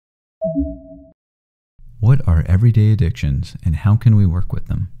What are everyday addictions and how can we work with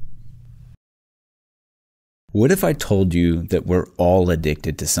them? What if I told you that we're all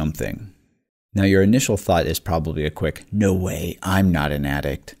addicted to something? Now, your initial thought is probably a quick, "No way, I'm not an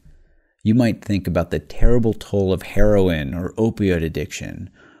addict." You might think about the terrible toll of heroin or opioid addiction,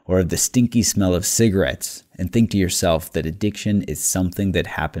 or of the stinky smell of cigarettes, and think to yourself that addiction is something that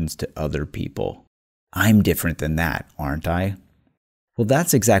happens to other people. I'm different than that, aren't I? Well,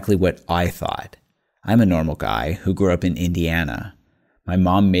 that's exactly what I thought. I'm a normal guy who grew up in Indiana. My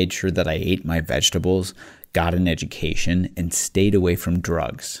mom made sure that I ate my vegetables, got an education, and stayed away from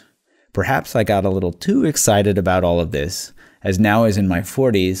drugs. Perhaps I got a little too excited about all of this, as now as in my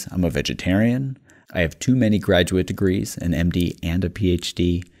 40s, I'm a vegetarian, I have too many graduate degrees, an MD and a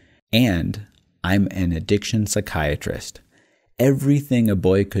PhD, and I'm an addiction psychiatrist. Everything a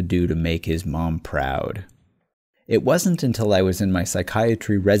boy could do to make his mom proud. It wasn't until I was in my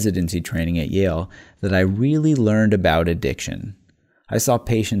psychiatry residency training at Yale that I really learned about addiction. I saw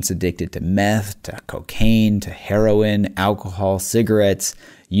patients addicted to meth, to cocaine, to heroin, alcohol, cigarettes,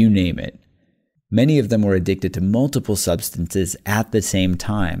 you name it. Many of them were addicted to multiple substances at the same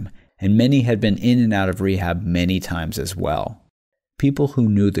time, and many had been in and out of rehab many times as well. People who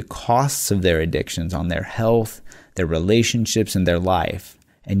knew the costs of their addictions on their health, their relationships, and their life,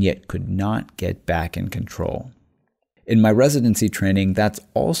 and yet could not get back in control. In my residency training, that's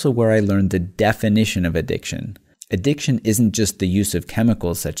also where I learned the definition of addiction. Addiction isn't just the use of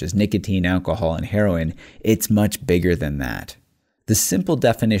chemicals such as nicotine, alcohol, and heroin. It's much bigger than that. The simple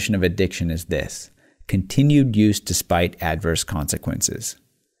definition of addiction is this: continued use despite adverse consequences.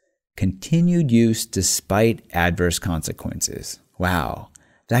 Continued use despite adverse consequences. Wow,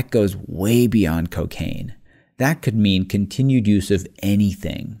 that goes way beyond cocaine. That could mean continued use of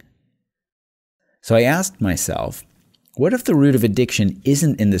anything. So I asked myself, what if the root of addiction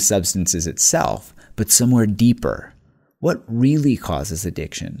isn't in the substances itself, but somewhere deeper? What really causes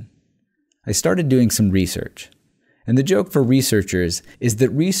addiction? I started doing some research. And the joke for researchers is that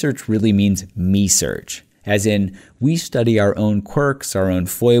research really means me-search, as in we study our own quirks, our own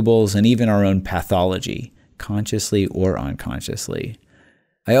foibles, and even our own pathology, consciously or unconsciously.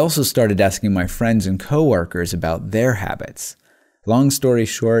 I also started asking my friends and coworkers about their habits. Long story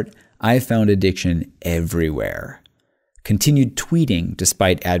short, I found addiction everywhere. Continued tweeting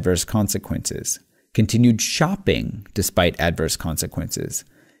despite adverse consequences. Continued shopping despite adverse consequences.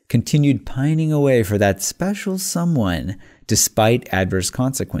 Continued pining away for that special someone despite adverse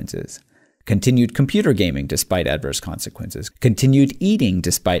consequences. Continued computer gaming despite adverse consequences. Continued eating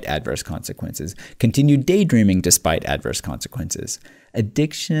despite adverse consequences. Continued daydreaming despite adverse consequences.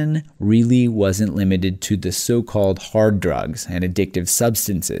 Addiction really wasn't limited to the so-called hard drugs and addictive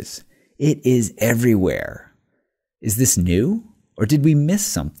substances. It is everywhere. Is this new, or did we miss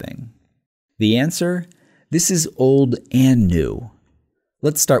something? The answer? This is old and new.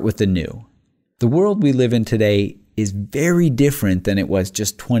 Let's start with the new. The world we live in today is very different than it was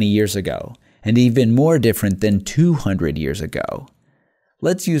just 20 years ago, and even more different than 200 years ago.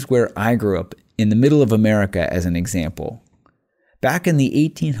 Let's use where I grew up in the middle of America as an example. Back in the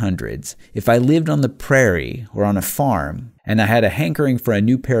 1800s, if I lived on the prairie or on a farm, and I had a hankering for a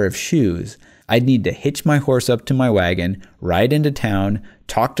new pair of shoes, I'd need to hitch my horse up to my wagon, ride into town,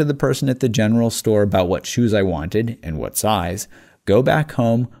 talk to the person at the general store about what shoes I wanted and what size, go back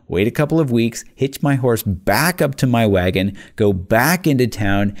home, wait a couple of weeks, hitch my horse back up to my wagon, go back into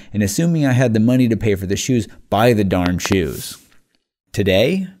town, and assuming I had the money to pay for the shoes, buy the darn shoes.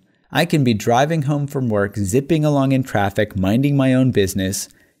 Today, I can be driving home from work, zipping along in traffic, minding my own business,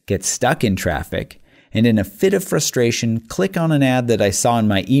 get stuck in traffic, and in a fit of frustration, click on an ad that I saw in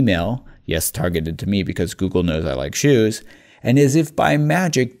my email, yes, targeted to me because Google knows I like shoes, and as if by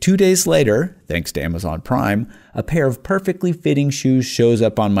magic, 2 days later, thanks to Amazon Prime, a pair of perfectly fitting shoes shows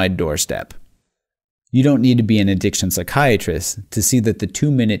up on my doorstep. You don't need to be an addiction psychiatrist to see that the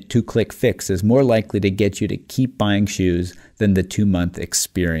 2-minute, 2-click fix is more likely to get you to keep buying shoes than the 2-month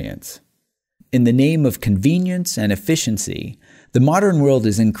experience. In the name of convenience and efficiency, the modern world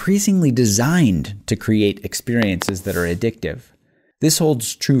is increasingly designed to create experiences that are addictive. This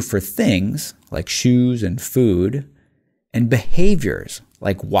holds true for things like shoes and food, and behaviors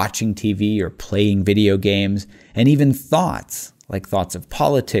like watching TV or playing video games, and even thoughts like thoughts of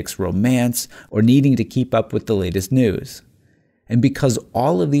politics, romance, or needing to keep up with the latest news. And because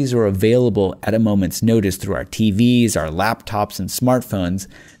all of these are available at a moment's notice through our TVs, our laptops, and smartphones,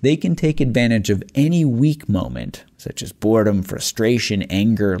 they can take advantage of any weak moment, such as boredom, frustration,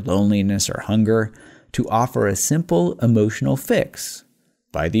 anger, loneliness, or hunger, to offer a simple emotional fix.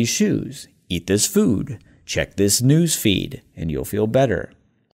 Buy these shoes, eat this food, check this news feed, and you'll feel better.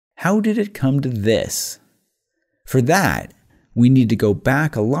 How did it come to this? For that, we need to go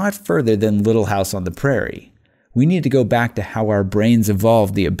back a lot further than Little House on the Prairie. We need to go back to how our brains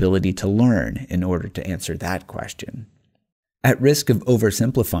evolved the ability to learn in order to answer that question. At risk of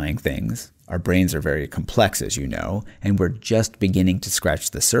oversimplifying things, our brains are very complex, as you know, and we're just beginning to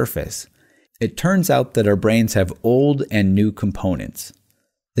scratch the surface. It turns out that our brains have old and new components.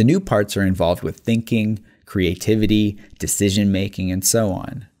 The new parts are involved with thinking, creativity, decision-making, and so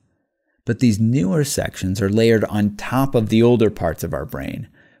on. But these newer sections are layered on top of the older parts of our brain,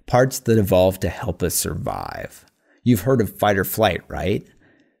 parts that evolved to help us survive. You've heard of fight or flight, right?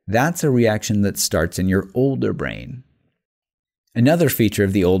 That's a reaction that starts in your older brain. Another feature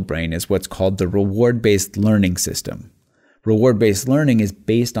of the old brain is what's called the reward-based learning system. Reward-based learning is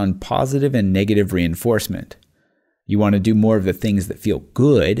based on positive and negative reinforcement. You want to do more of the things that feel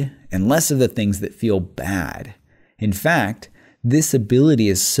good and less of the things that feel bad. In fact, this ability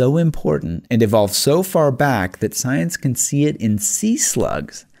is so important and evolved so far back that science can see it in sea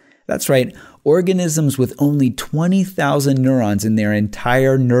slugs. That's right, organisms with only 20,000 neurons in their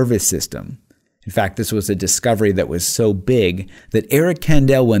entire nervous system. In fact, this was a discovery that was so big that Eric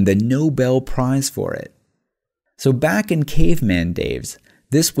Kandel won the Nobel Prize for it. So back in caveman days,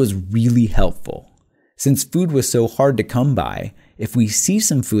 this was really helpful. Since food was so hard to come by, if we see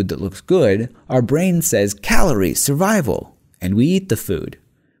some food that looks good, our brain says calories, survival, and we eat the food.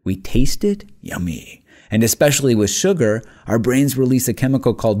 We taste it, yummy. And especially with sugar, our brains release a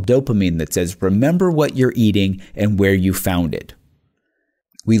chemical called dopamine that says remember what you're eating and where you found it.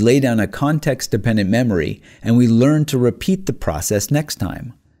 We lay down a context-dependent memory, and we learn to repeat the process next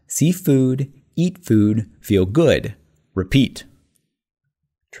time. See food, eat food, feel good, repeat.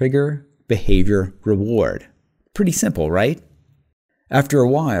 Trigger, behavior, reward. Pretty simple, right? After a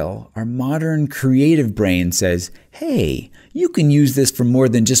while, our modern creative brain says, hey, you can use this for more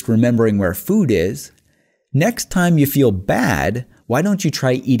than just remembering where food is. Next time you feel bad, why don't you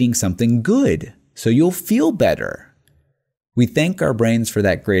try eating something good so you'll feel better? We thank our brains for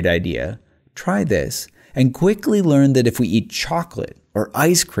that great idea, try this, and quickly learn that if we eat chocolate or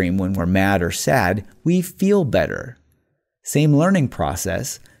ice cream when we're mad or sad, we feel better. Same learning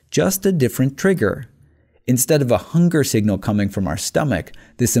process, just a different trigger. Instead of a hunger signal coming from our stomach,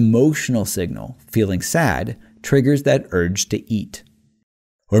 this emotional signal, feeling sad, triggers that urge to eat.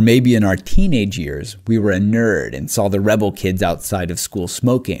 Or maybe in our teenage years, we were a nerd and saw the rebel kids outside of school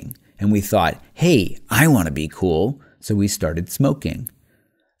smoking, and we thought, hey, I want to be cool. So we started smoking.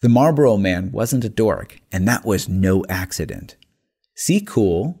 The Marlboro Man wasn't a dork, and that was no accident. See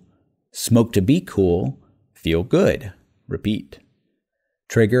cool, smoke to be cool, feel good, repeat.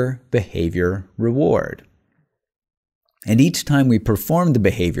 Trigger, behavior, reward. And each time we perform the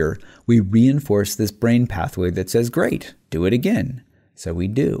behavior, we reinforce this brain pathway that says, great, do it again. So we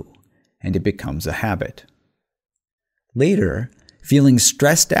do, and it becomes a habit. Later, feeling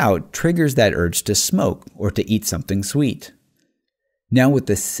stressed out triggers that urge to smoke or to eat something sweet. Now with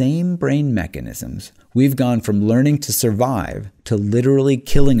the same brain mechanisms, we've gone from learning to survive to literally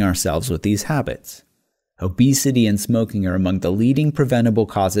killing ourselves with these habits. Obesity and smoking are among the leading preventable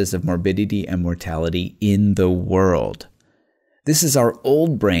causes of morbidity and mortality in the world. This is our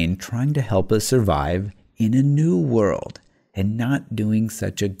old brain trying to help us survive in a new world and not doing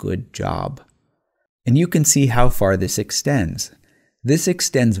such a good job. And you can see how far this extends. This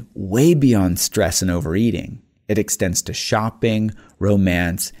extends way beyond stress and overeating. It extends to shopping,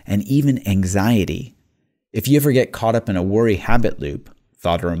 romance, and even anxiety. If you ever get caught up in a worry habit loop,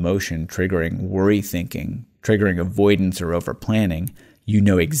 thought or emotion triggering worry thinking, triggering avoidance or overplanning, you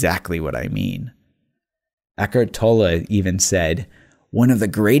know exactly what I mean. Eckhart Tolle even said, one of the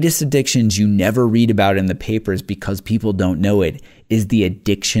greatest addictions you never read about in the papers because people don't know it is the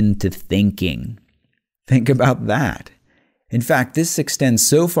addiction to thinking. Think about that. In fact, this extends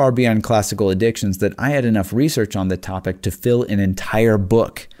so far beyond classical addictions that I had enough research on the topic to fill an entire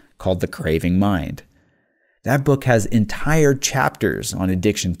book called The Craving Mind. That book has entire chapters on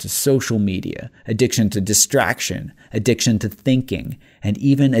addiction to social media, addiction to distraction, addiction to thinking, and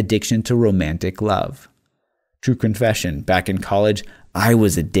even addiction to romantic love. True confession, back in college, I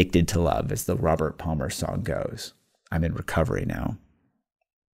was addicted to love, as the Robert Palmer song goes. I'm in recovery now.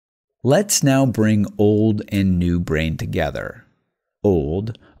 Let's now bring old and new brain together.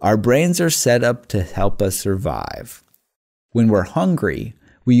 Old, our brains are set up to help us survive. When we're hungry,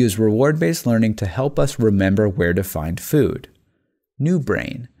 we use reward-based learning to help us remember where to find food. New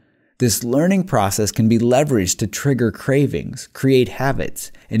brain. This learning process can be leveraged to trigger cravings, create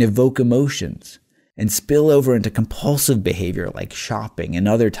habits, and evoke emotions, and spill over into compulsive behavior like shopping and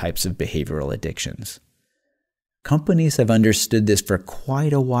other types of behavioral addictions. Companies have understood this for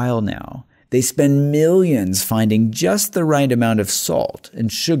quite a while now. They spend millions finding just the right amount of salt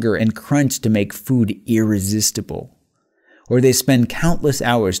and sugar and crunch to make food irresistible. Or they spend countless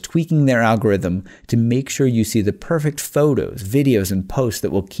hours tweaking their algorithm to make sure you see the perfect photos, videos, and posts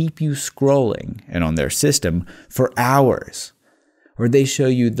that will keep you scrolling, and on their system, for hours. Or they show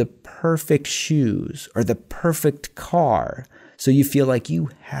you the perfect shoes or the perfect car, so you feel like you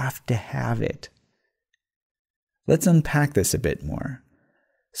have to have it. Let's unpack this a bit more.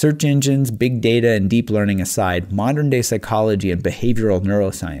 Search engines, big data, and deep learning aside, modern-day psychology and behavioral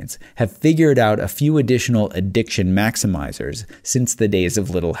neuroscience have figured out a few additional addiction maximizers since the days of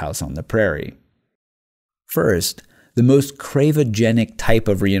Little House on the Prairie. First, the most cravogenic type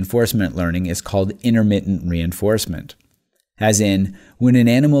of reinforcement learning is called intermittent reinforcement. As in, when an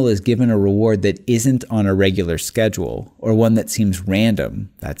animal is given a reward that isn't on a regular schedule, or one that seems random,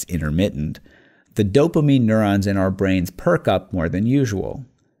 that's intermittent, the dopamine neurons in our brains perk up more than usual.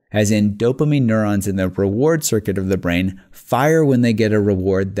 As in, dopamine neurons in the reward circuit of the brain fire when they get a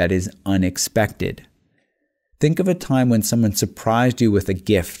reward that is unexpected. Think of a time when someone surprised you with a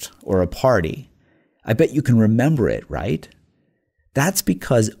gift or a party. I bet you can remember it, right? That's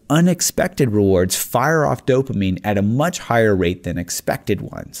because unexpected rewards fire off dopamine at a much higher rate than expected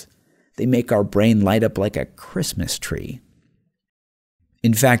ones. They make our brain light up like a Christmas tree.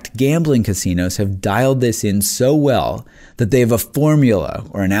 In fact, gambling casinos have dialed this in so well that they have a formula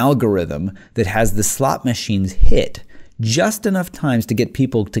or an algorithm that has the slot machines hit just enough times to get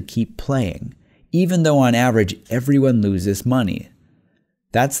people to keep playing, even though on average everyone loses money.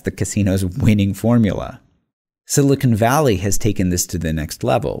 That's the casino's winning formula. Silicon Valley has taken this to the next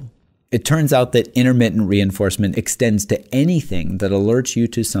level. It turns out that intermittent reinforcement extends to anything that alerts you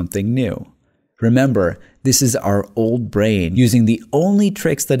to something new. Remember, this is our old brain using the only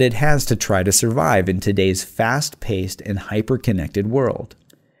tricks that it has to try to survive in today's fast-paced and hyper-connected world.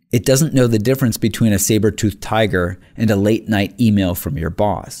 It doesn't know the difference between a saber-toothed tiger and a late-night email from your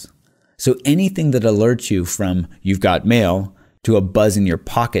boss. So anything that alerts you from "you've got mail" to a buzz in your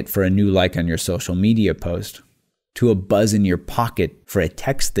pocket for a new like on your social media post, to a buzz in your pocket for a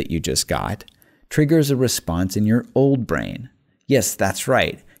text that you just got, triggers a response in your old brain. Yes, that's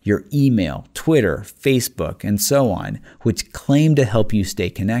right. Your email, Twitter, Facebook, and so on, which claim to help you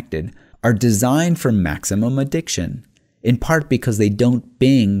stay connected, are designed for maximum addiction, in part because they don't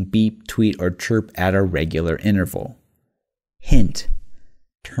bing, beep, tweet, or chirp at a regular interval. Hint: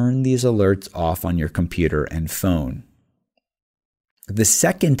 turn these alerts off on your computer and phone. The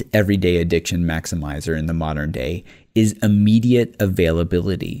second everyday addiction maximizer in the modern day is immediate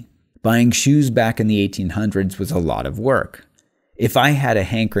availability. Buying shoes back in the 1800s was a lot of work. If I had a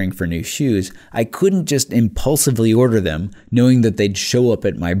hankering for new shoes, I couldn't just impulsively order them, knowing that they'd show up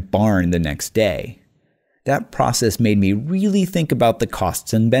at my barn the next day. That process made me really think about the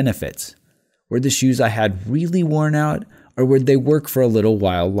costs and benefits. Were the shoes I had really worn out, or would they work for a little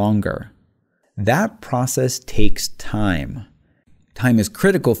while longer? That process takes time. Time is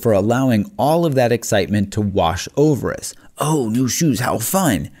critical for allowing all of that excitement to wash over us. Oh, new shoes, how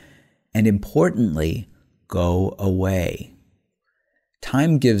fun! And importantly, go away.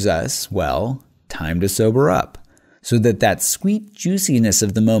 Time gives us, well, time to sober up, so that sweet juiciness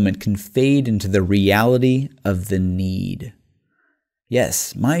of the moment can fade into the reality of the need.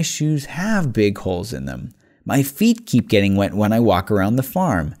 Yes, my shoes have big holes in them. My feet keep getting wet when I walk around the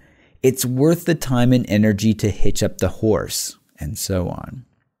farm. It's worth the time and energy to hitch up the horse, and so on.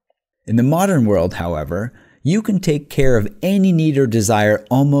 In the modern world, however, you can take care of any need or desire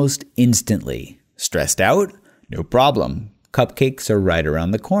almost instantly. Stressed out? No problem. Cupcakes are right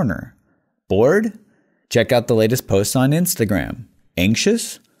around the corner. Bored? Check out the latest posts on Instagram.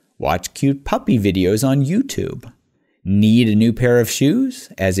 Anxious? Watch cute puppy videos on YouTube. Need a new pair of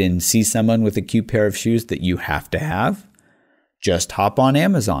shoes? As in, see someone with a cute pair of shoes that you have to have? Just hop on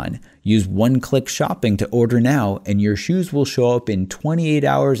Amazon. Use one-click shopping to order now, and your shoes will show up in 28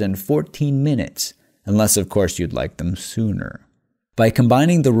 hours and 14 minutes. Unless, of course, you'd like them sooner. By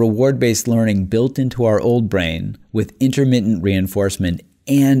combining the reward-based learning built into our old brain with intermittent reinforcement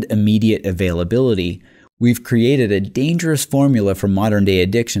and immediate availability, we've created a dangerous formula for modern-day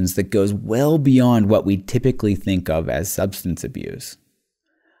addictions that goes well beyond what we typically think of as substance abuse.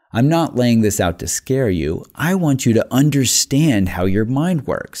 I'm not laying this out to scare you. I want you to understand how your mind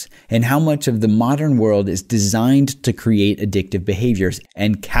works and how much of the modern world is designed to create addictive behaviors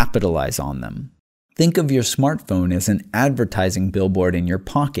and capitalize on them. Think of your smartphone as an advertising billboard in your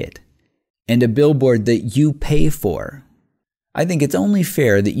pocket, and a billboard that you pay for. I think it's only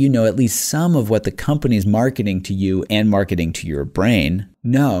fair that you know at least some of what the companies marketing to you and marketing to your brain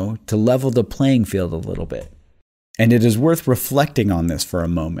know to level the playing field a little bit. And it is worth reflecting on this for a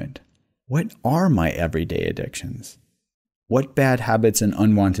moment. What are my everyday addictions? What bad habits and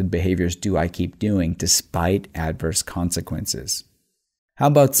unwanted behaviors do I keep doing despite adverse consequences? How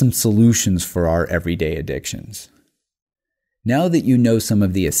about some solutions for our everyday addictions? Now that you know some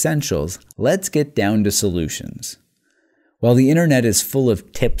of the essentials, let's get down to solutions. While the internet is full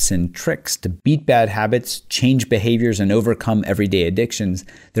of tips and tricks to beat bad habits, change behaviors, and overcome everyday addictions,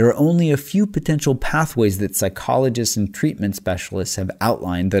 there are only a few potential pathways that psychologists and treatment specialists have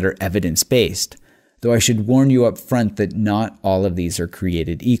outlined that are evidence-based. Though I should warn you up front that not all of these are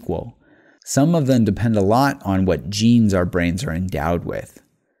created equal. Some of them depend a lot on what genes our brains are endowed with.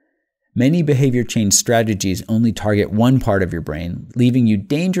 Many behavior change strategies only target one part of your brain, leaving you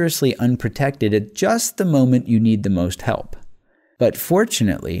dangerously unprotected at just the moment you need the most help. But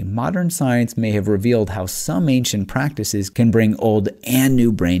fortunately, modern science may have revealed how some ancient practices can bring old and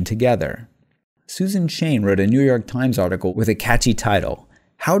new brain together. Susan Shane wrote a New York Times article with a catchy title,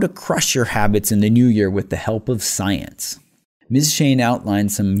 "How to Crush Your Habits in the New Year with the Help of Science." Ms. Shane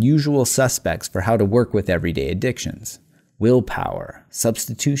outlined some usual suspects for how to work with everyday addictions: willpower,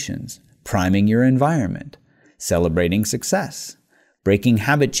 substitutions, priming your environment, celebrating success, breaking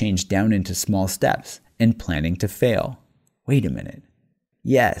habit change down into small steps, and planning to fail. Wait a minute.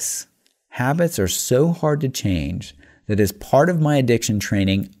 Yes, habits are so hard to change that as part of my addiction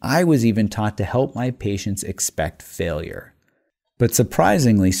training, I was even taught to help my patients expect failure. But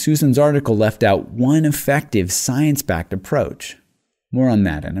surprisingly, Susan's article left out one effective science-backed approach. More on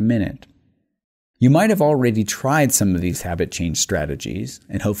that in a minute. You might have already tried some of these habit change strategies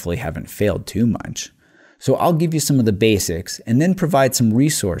and hopefully haven't failed too much. So I'll give you some of the basics and then provide some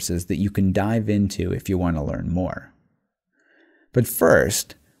resources that you can dive into if you want to learn more. But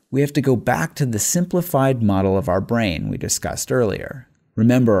first, we have to go back to the simplified model of our brain we discussed earlier.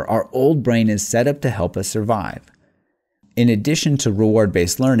 Remember, our old brain is set up to help us survive. In addition to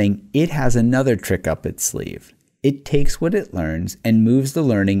reward-based learning, it has another trick up its sleeve. It takes what it learns and moves the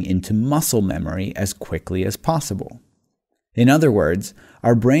learning into muscle memory as quickly as possible. In other words,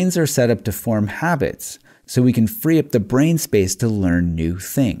 our brains are set up to form habits so we can free up the brain space to learn new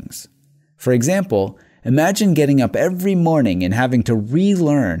things. For example, imagine getting up every morning and having to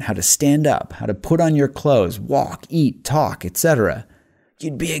relearn how to stand up, how to put on your clothes, walk, eat, talk, etc.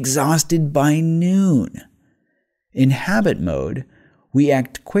 You'd be exhausted by noon. In habit mode, we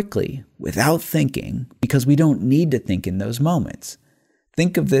act quickly, without thinking, because we don't need to think in those moments.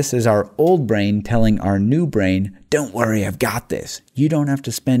 Think of this as our old brain telling our new brain, "Don't worry, I've got this. You don't have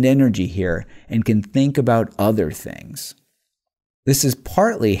to spend energy here and can think about other things." This is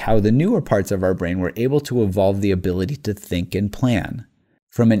partly how the newer parts of our brain were able to evolve the ability to think and plan.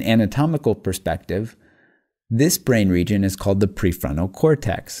 From an anatomical perspective, this brain region is called the prefrontal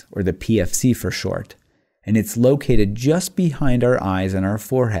cortex, or the PFC for short, and it's located just behind our eyes and our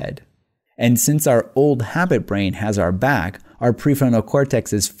forehead. And since our old habit brain has our back, our prefrontal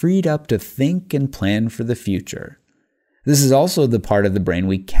cortex is freed up to think and plan for the future. This is also the part of the brain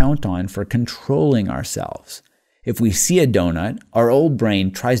we count on for controlling ourselves. If we see a donut, our old brain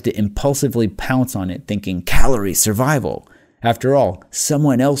tries to impulsively pounce on it thinking calorie survival. After all,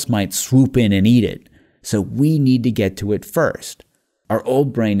 someone else might swoop in and eat it, so we need to get to it first. Our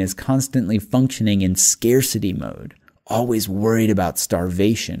old brain is constantly functioning in scarcity mode, always worried about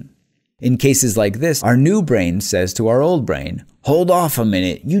starvation. In cases like this, our new brain says to our old brain, "Hold off a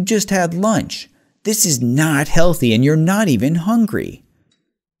minute, you just had lunch. This is not healthy and you're not even hungry."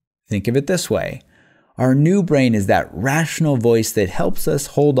 Think of it this way. Our new brain is that rational voice that helps us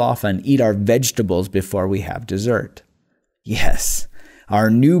hold off and eat our vegetables before we have dessert. Yes,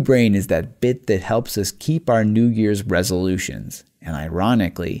 our new brain is that bit that helps us keep our New Year's resolutions, and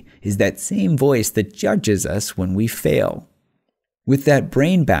ironically, is that same voice that judges us when we fail. With that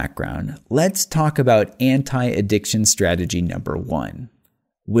brain background, let's talk about anti-addiction strategy number 1,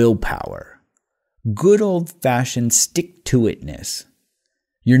 willpower. Good old-fashioned stick-to-itness.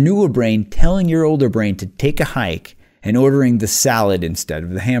 Your newer brain telling your older brain to take a hike and ordering the salad instead of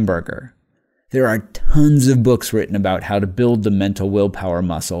the hamburger. There are tons of books written about how to build the mental willpower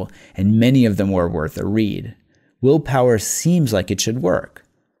muscle, and many of them were worth a read. Willpower seems like it should work,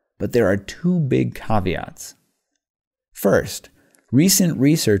 but there are 2 big caveats. First, recent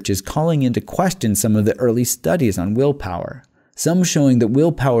research is calling into question some of the early studies on willpower, some showing that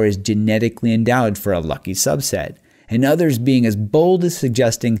willpower is genetically endowed for a lucky subset, and others being as bold as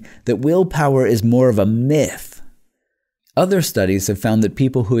suggesting that willpower is more of a myth. Other studies have found that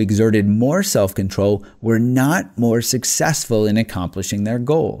people who exerted more self-control were not more successful in accomplishing their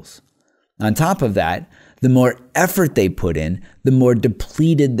goals. On top of that, the more effort they put in, the more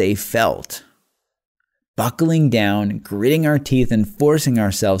depleted they felt. buckling down, gritting our teeth, and forcing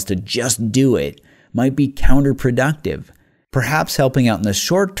ourselves to just do it might be counterproductive, perhaps helping out in the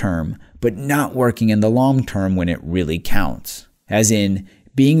short term, but not working in the long term when it really counts. As in,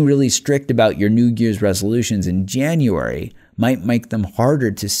 being really strict about your New Year's resolutions in January might make them harder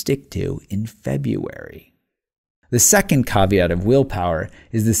to stick to in February. The second caveat of willpower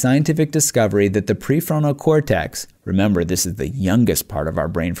is the scientific discovery that the prefrontal cortex, remember this is the youngest part of our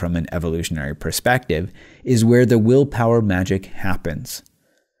brain from an evolutionary perspective, is where the willpower magic happens.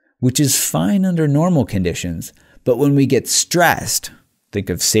 Which is fine under normal conditions, but when we get stressed, think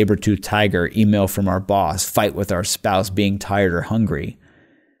of saber-toothed tiger, email from our boss, fight with our spouse, being tired or hungry.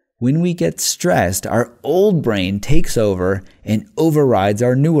 When we get stressed, our old brain takes over and overrides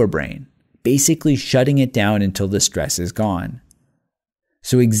our newer brain, basically shutting it down until the stress is gone.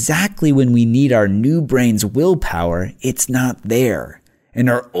 So exactly when we need our new brain's willpower, it's not there. And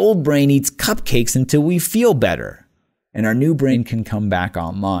our old brain eats cupcakes until we feel better. And our new brain can come back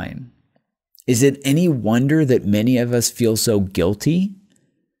online. Is it any wonder that many of us feel so guilty?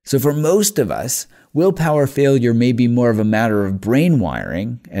 So for most of us, willpower failure may be more of a matter of brain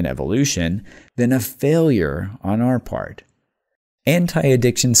wiring and evolution than a failure on our part.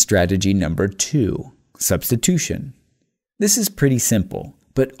 Anti-addiction strategy number 2, substitution. This is pretty simple,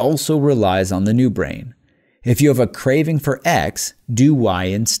 but also relies on the new brain. If you have a craving for X, do Y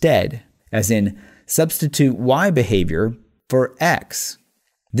instead, as in substitute Y behavior for X.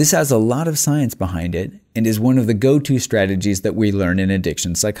 This has a lot of science behind it and is one of the go-to strategies that we learn in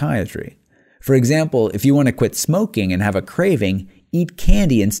addiction psychiatry. For example, if you want to quit smoking and have a craving, eat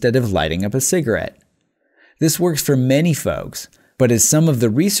candy instead of lighting up a cigarette. This works for many folks, but as some of the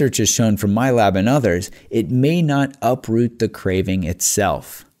research has shown from my lab and others, it may not uproot the craving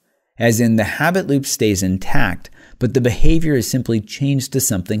itself. As in, the habit loop stays intact, but the behavior is simply changed to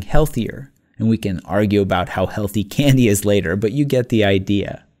something healthier. And we can argue about how healthy candy is later, but you get the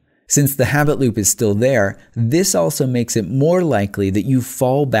idea. Since the habit loop is still there, this also makes it more likely that you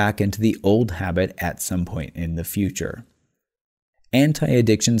fall back into the old habit at some point in the future.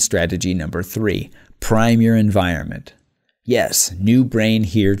 Anti-addiction strategy number 3, prime your environment. Yes, new brain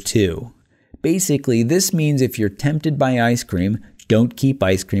here too. Basically, this means if you're tempted by ice cream, don't keep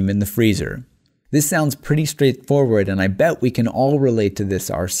ice cream in the freezer. This sounds pretty straightforward, and I bet we can all relate to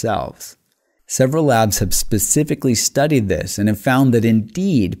this ourselves. Several labs have specifically studied this and have found that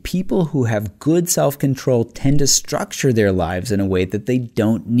indeed, people who have good self-control tend to structure their lives in a way that they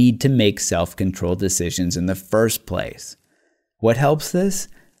don't need to make self-control decisions in the first place. What helps this?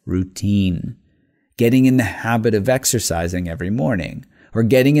 Routine. Getting in the habit of exercising every morning, or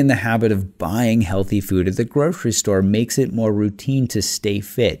getting in the habit of buying healthy food at the grocery store makes it more routine to stay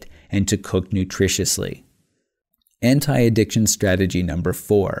fit and to cook nutritiously. Anti-addiction strategy number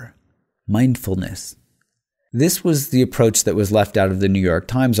 4. Mindfulness. This was the approach that was left out of the New York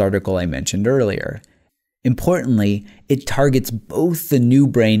Times article I mentioned earlier. Importantly, it targets both the new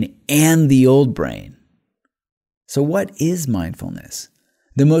brain and the old brain. So what is mindfulness?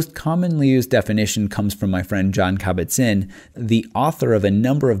 The most commonly used definition comes from my friend Jon Kabat-Zinn, the author of a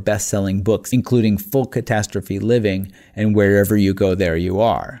number of best-selling books, including Full Catastrophe Living and Wherever You Go, There You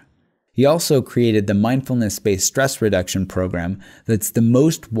Are. He also created the mindfulness-based stress reduction program that's the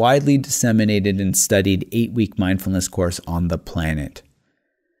most widely disseminated and studied 8-week mindfulness course on the planet.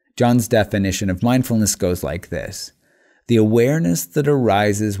 John's definition of mindfulness goes like this: the awareness that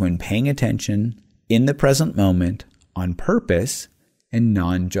arises when paying attention in the present moment, on purpose, and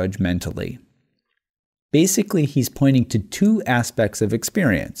non-judgmentally. Basically, he's pointing to 2 aspects of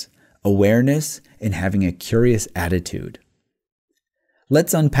experience: awareness and having a curious attitude.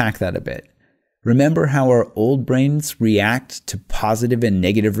 Let's unpack that a bit. Remember how our old brains react to positive and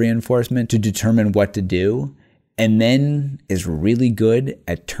negative reinforcement to determine what to do, and then is really good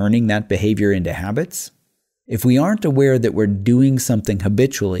at turning that behavior into habits? If we aren't aware that we're doing something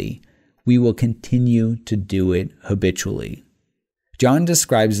habitually, we will continue to do it habitually. John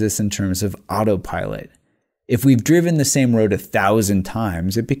describes this in terms of autopilot. If we've driven the same road 1,000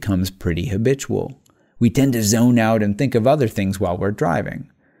 times, it becomes pretty habitual. We tend to zone out and think of other things while we're driving,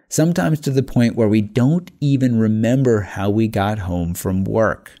 sometimes to the point where we don't even remember how we got home from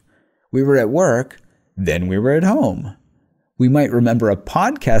work. We were at work, then we were at home. We might remember a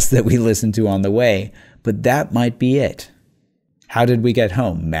podcast that we listened to on the way, but that might be it. How did we get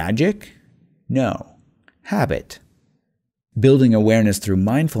home? Magic? No. Habit. Building awareness through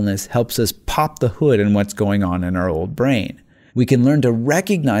mindfulness helps us pop the hood on what's going on in our old brain. We can learn to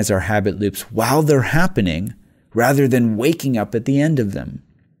recognize our habit loops while they're happening rather than waking up at the end of them.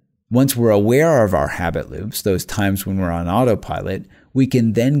 Once we're aware of our habit loops, those times when we're on autopilot, we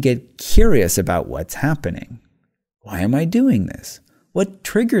can then get curious about what's happening. Why am I doing this? What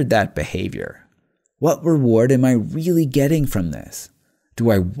triggered that behavior? What reward am I really getting from this?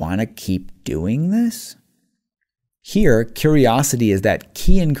 Do I want to keep doing this? Here, curiosity is that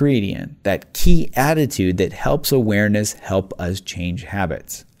key ingredient, that key attitude that helps awareness help us change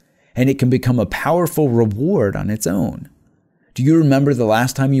habits. And it can become a powerful reward on its own. Do you remember the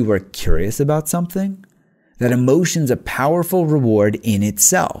last time you were curious about something? That emotion's a powerful reward in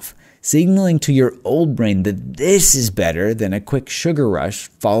itself, signaling to your old brain that this is better than a quick sugar rush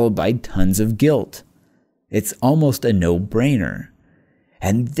followed by tons of guilt. It's almost a no-brainer.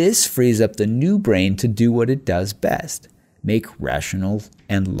 And this frees up the new brain to do what it does best, make rational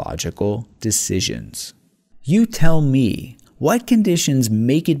and logical decisions. You tell me, what conditions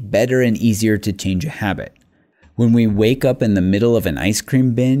make it better and easier to change a habit? When we wake up in the middle of an ice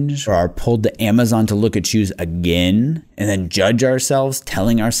cream binge or are pulled to Amazon to look at shoes again and then judge ourselves,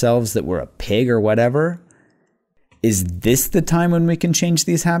 telling ourselves that we're a pig or whatever? Is this the time when we can change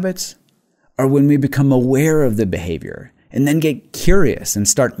these habits? Or when we become aware of the behavior and then get curious and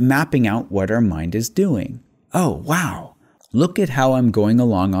start mapping out what our mind is doing? Oh, wow, look at how I'm going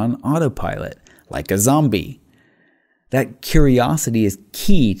along on autopilot, like a zombie. That curiosity is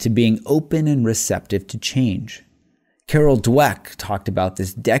key to being open and receptive to change. Carol Dweck talked about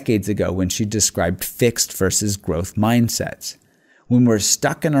this decades ago when she described fixed versus growth mindsets. When we're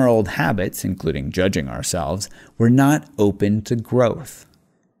stuck in our old habits, including judging ourselves, we're not open to growth.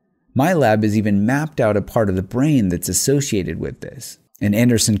 My lab has even mapped out a part of the brain that's associated with this. And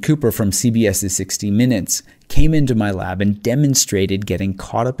Anderson Cooper from CBS's 60 Minutes came into my lab and demonstrated getting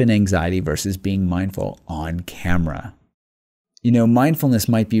caught up in anxiety versus being mindful on camera. You know, mindfulness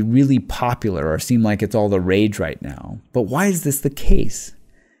might be really popular or seem like it's all the rage right now, but why is this the case?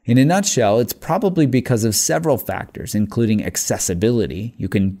 In a nutshell, it's probably because of several factors, including accessibility. You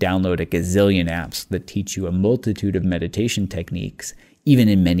can download a gazillion apps that teach you a multitude of meditation techniques, even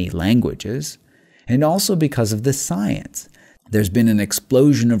in many languages, and also because of the science. There's been an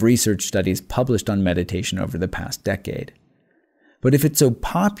explosion of research studies published on meditation over the past decade. But if it's so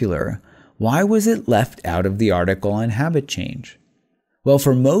popular, why was it left out of the article on habit change? Well,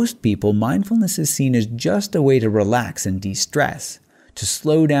 for most people, mindfulness is seen as just a way to relax and de-stress, to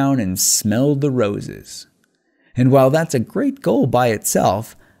slow down and smell the roses. And while that's a great goal by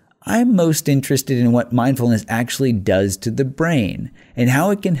itself, I'm most interested in what mindfulness actually does to the brain and how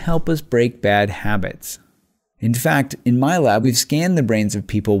it can help us break bad habits. In fact, in my lab, we've scanned the brains of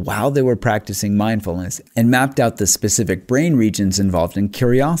people while they were practicing mindfulness and mapped out the specific brain regions involved in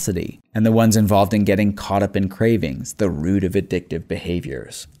curiosity and the ones involved in getting caught up in cravings, the root of addictive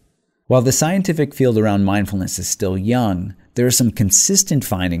behaviors. While the scientific field around mindfulness is still young, there are some consistent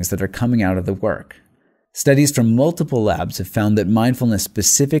findings that are coming out of the work. Studies from multiple labs have found that mindfulness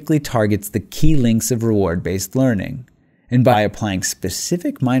specifically targets the key links of reward-based learning. And by applying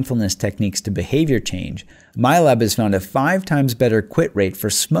specific mindfulness techniques to behavior change, my lab has found a 5 times better quit rate for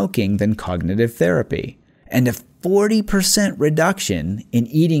smoking than cognitive therapy, and a 40% reduction in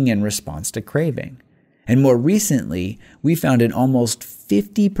eating in response to craving. And more recently, we found an almost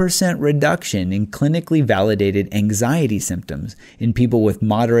 50% reduction in clinically validated anxiety symptoms in people with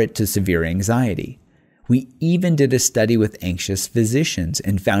moderate to severe anxiety. We even did a study with anxious physicians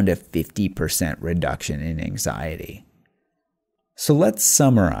and found a 50% reduction in anxiety. So let's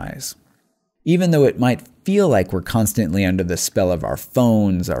summarize. Even though it might feel like we're constantly under the spell of our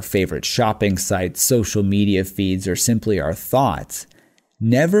phones, our favorite shopping sites, social media feeds, or simply our thoughts,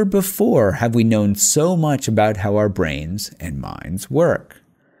 never before have we known so much about how our brains and minds work.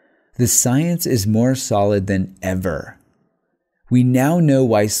 The science is more solid than ever. We now know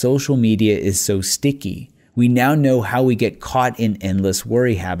why social media is so sticky. We now know how we get caught in endless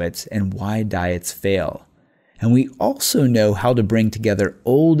worry habits and why diets fail. And we also know how to bring together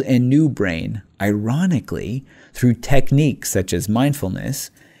old and new brain, ironically, through techniques such as mindfulness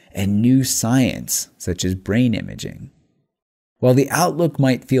and new science such as brain imaging. While the outlook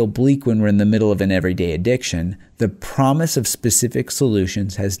might feel bleak when we're in the middle of an everyday addiction, the promise of specific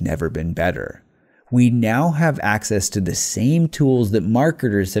solutions has never been better. We now have access to the same tools that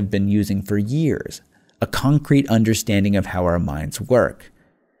marketers have been using for years, a concrete understanding of how our minds work.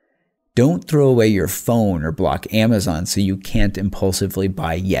 Don't throw away your phone or block Amazon so you can't impulsively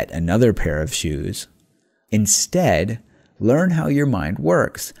buy yet another pair of shoes. Instead, learn how your mind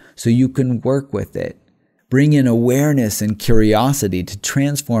works so you can work with it. Bring in awareness and curiosity to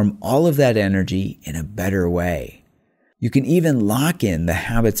transform all of that energy in a better way. You can even lock in the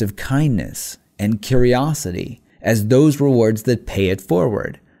habits of kindness and curiosity as those rewards that pay it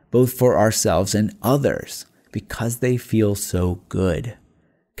forward both for ourselves and others, because they feel so good.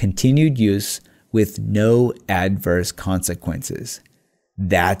 Continued use with no adverse consequences.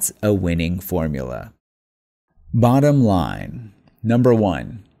 That's a winning formula. Bottom line, number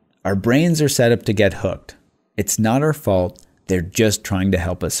 1, our brains are set up to get hooked. It's not our fault, they're just trying to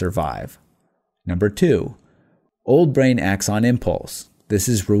help us survive. Number 2, old brain acts on impulse. This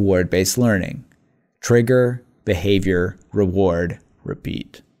is reward-based learning. Trigger, behavior, reward,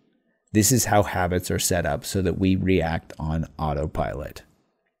 repeat. This is how habits are set up so that we react on autopilot.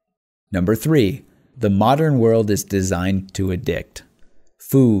 Number 3, the modern world is designed to addict.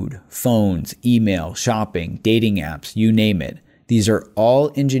 Food, phones, email, shopping, dating apps, you name it. These are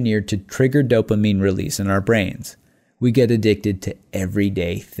all engineered to trigger dopamine release in our brains. We get addicted to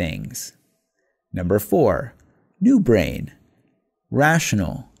everyday things. Number 4, new brain.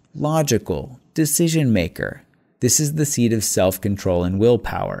 Rational, logical, decision maker. This is the seat of self-control and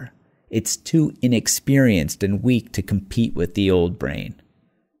willpower. It's too inexperienced and weak to compete with the old brain.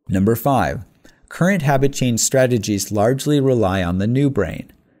 Number 5, current habit change strategies largely rely on the new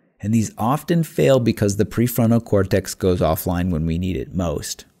brain, and these often fail because the prefrontal cortex goes offline when we need it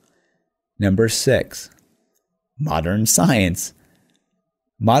most. Number 6, modern science.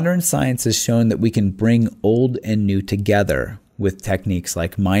 Modern science has shown that we can bring old and new together with techniques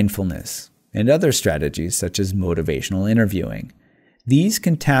like mindfulness and other strategies such as motivational interviewing. These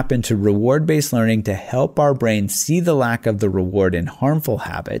can tap into reward-based learning to help our brain see the lack of the reward in harmful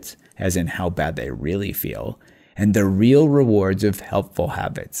habits, as in how bad they really feel, and the real rewards of helpful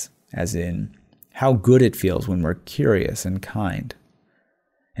habits, as in how good it feels when we're curious and kind.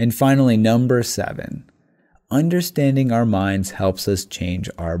 And finally, number 7, understanding our minds helps us change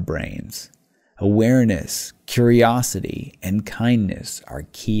our brains. Awareness, curiosity, and kindness are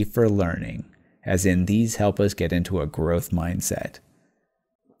key for learning, as in these help us get into a growth mindset.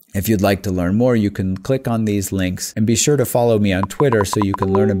 If you'd like to learn more, you can click on these links and be sure to follow me on Twitter so you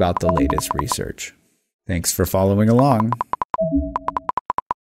can learn about the latest research. Thanks for following along.